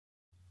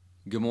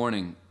Good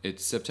morning.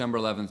 It's September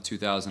 11th,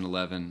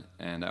 2011,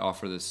 and I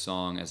offer this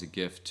song as a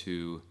gift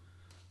to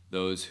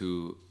those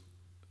who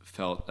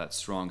felt that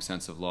strong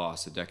sense of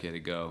loss a decade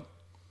ago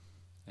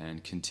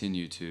and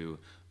continue to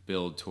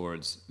build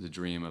towards the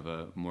dream of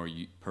a more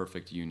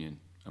perfect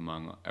union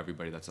among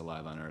everybody that's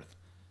alive on earth.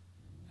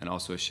 And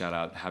also a shout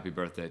out, happy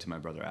birthday to my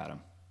brother Adam.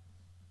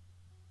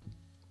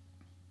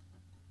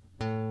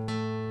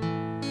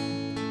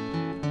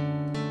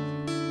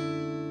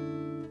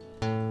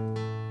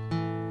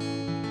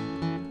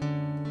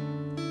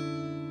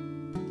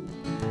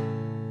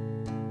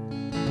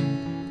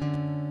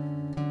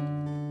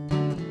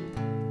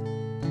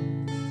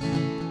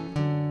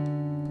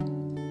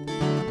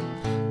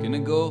 Gonna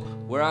go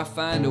where I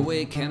find a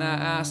way. Can I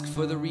ask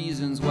for the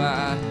reasons why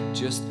I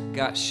just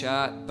got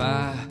shot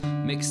by,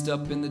 mixed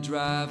up in the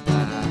drive-by,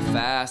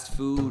 fast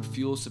food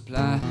fuel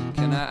supply?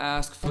 Can I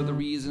ask for the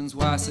reasons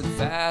why I said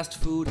fast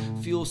food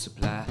fuel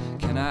supply?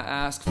 Can I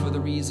ask for the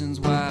reasons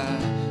why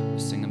we're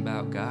singing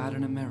about God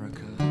in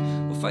America?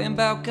 We're fighting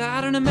about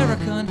God in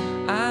America,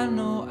 and I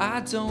know I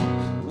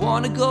don't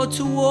wanna go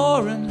to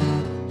war, and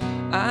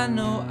I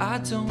know I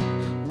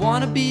don't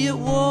wanna be at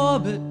war,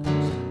 but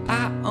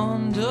I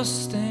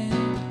understand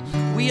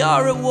we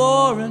are at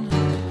war, and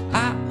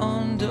I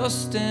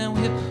understand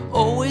we have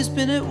always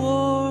been at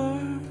war.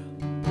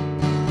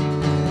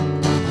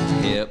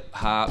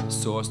 Hip-hop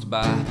sourced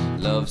by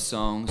love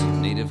songs,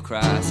 native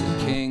cries,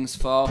 and kings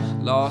fall,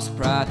 lost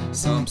pride.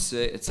 Some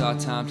say it's our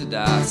time to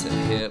die. Said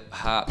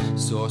hip-hop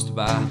sourced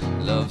by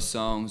love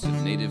songs,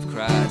 native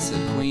cries,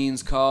 said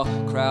queens call,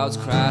 crowds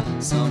cry.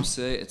 Some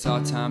say it's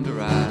our time to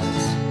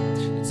rise.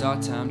 It's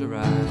our time to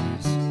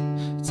rise.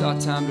 It's our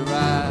time to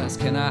rise.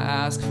 Can I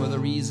ask for the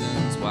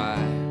reasons why?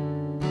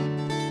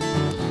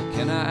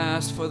 Can I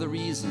ask for the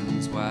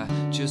reasons why?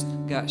 Just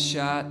got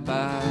shot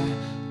by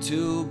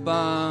 2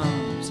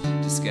 bombs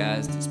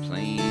disguised as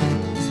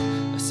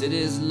planes. A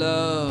city's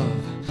love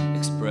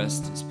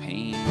expressed as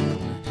pain.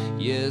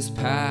 Years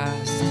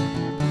past,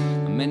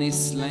 many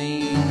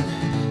slain.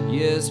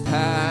 Years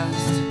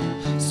past,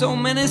 so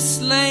many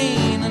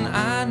slain. And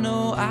I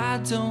know I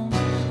don't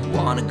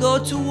wanna go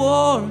to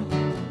war.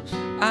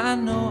 I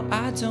know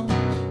I don't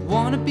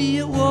wanna be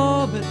at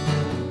war, but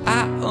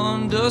I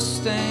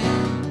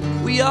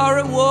understand we are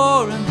at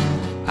war, and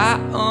I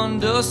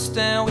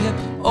understand we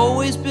have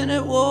always been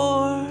at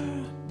war.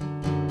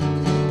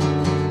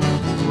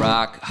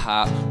 Rock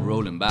hop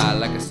rolling by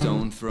like a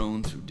stone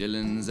thrown through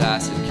Dylan's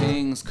eyes. Said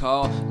kings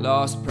call,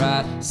 lost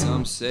pride.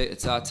 Some say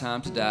it's our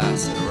time to die.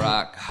 Said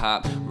rock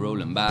hop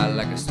rolling by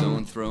like a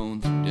stone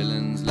thrown through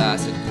Dylan's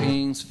lies. Said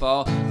kings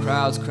fall,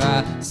 crowds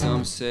cry.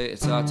 Some say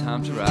it's our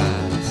time to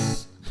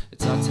rise.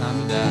 It's our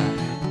time to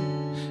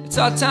die. It's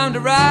our time to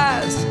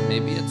rise.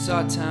 Maybe it's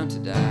our time to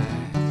die.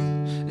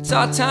 It's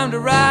our time to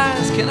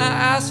rise. Can I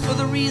ask for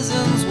the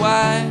reasons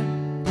why?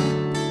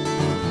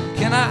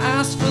 Can I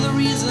ask for the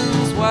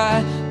reasons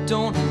why?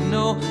 Don't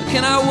know.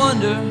 Can I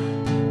wonder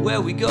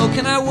where we go?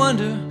 Can I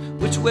wonder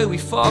which way we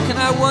fall? Can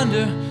I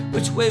wonder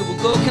which way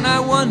we'll go? Can I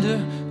wonder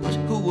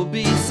who will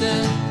be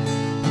said?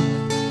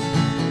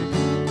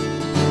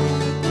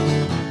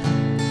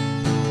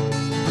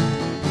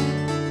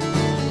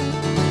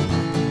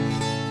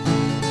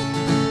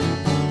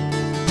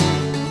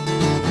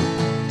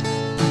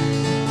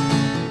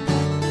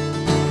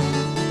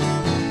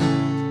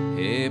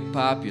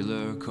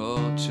 Popular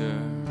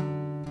culture,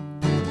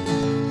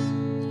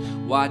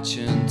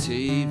 watching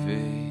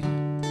TV.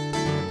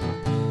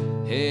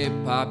 Hey,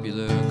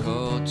 popular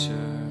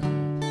culture,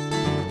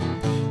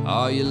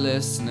 are you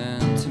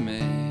listening to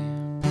me?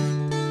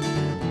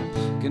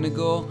 Gonna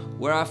go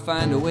where I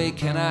find a way.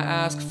 Can I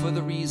ask for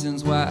the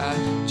reasons why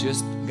I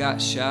just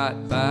got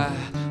shot by,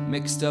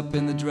 mixed up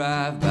in the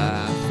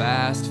drive-by,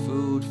 fast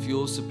food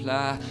fuel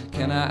supply?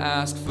 Can I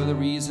ask for the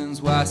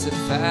reasons why I said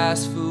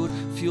fast food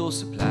fuel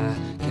supply?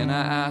 Can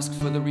I ask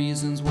for the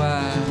reasons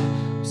why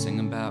we're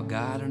singing about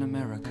God in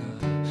America?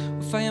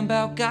 We're fighting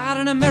about God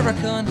in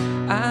America,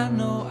 and I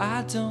know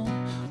I don't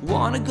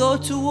wanna go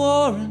to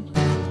war, and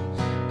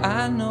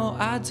I know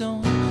I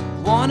don't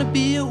wanna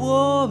be at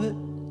war, but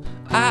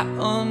I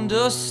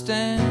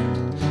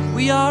understand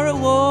we are at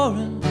war,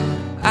 and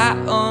I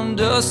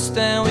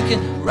understand we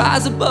can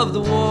rise above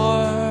the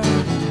war.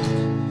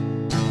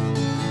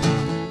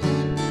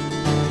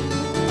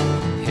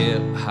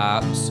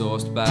 Hip-hop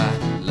sourced by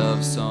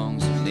love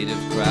songs, native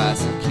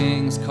cries, and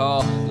kings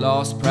call,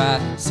 lost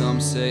pride. Some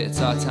say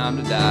it's our time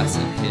to die.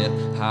 Said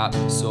hip-hop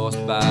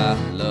sourced by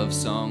love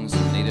songs,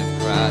 native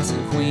cries,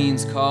 and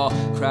queens call,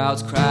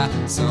 crowds cry.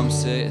 Some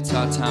say it's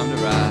our time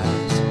to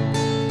rise.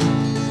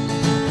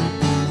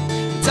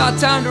 It's our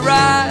time to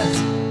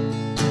rise.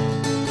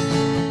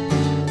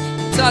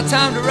 It's our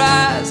time to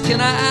rise. Can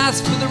I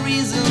ask for the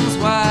reasons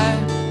why?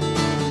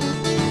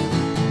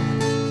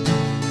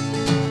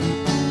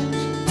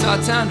 It's our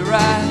time to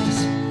rise.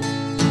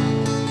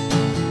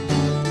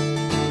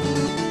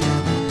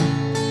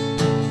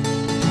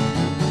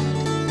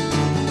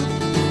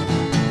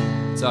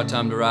 It's our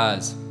time to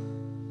rise.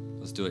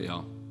 Let's do it,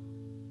 y'all.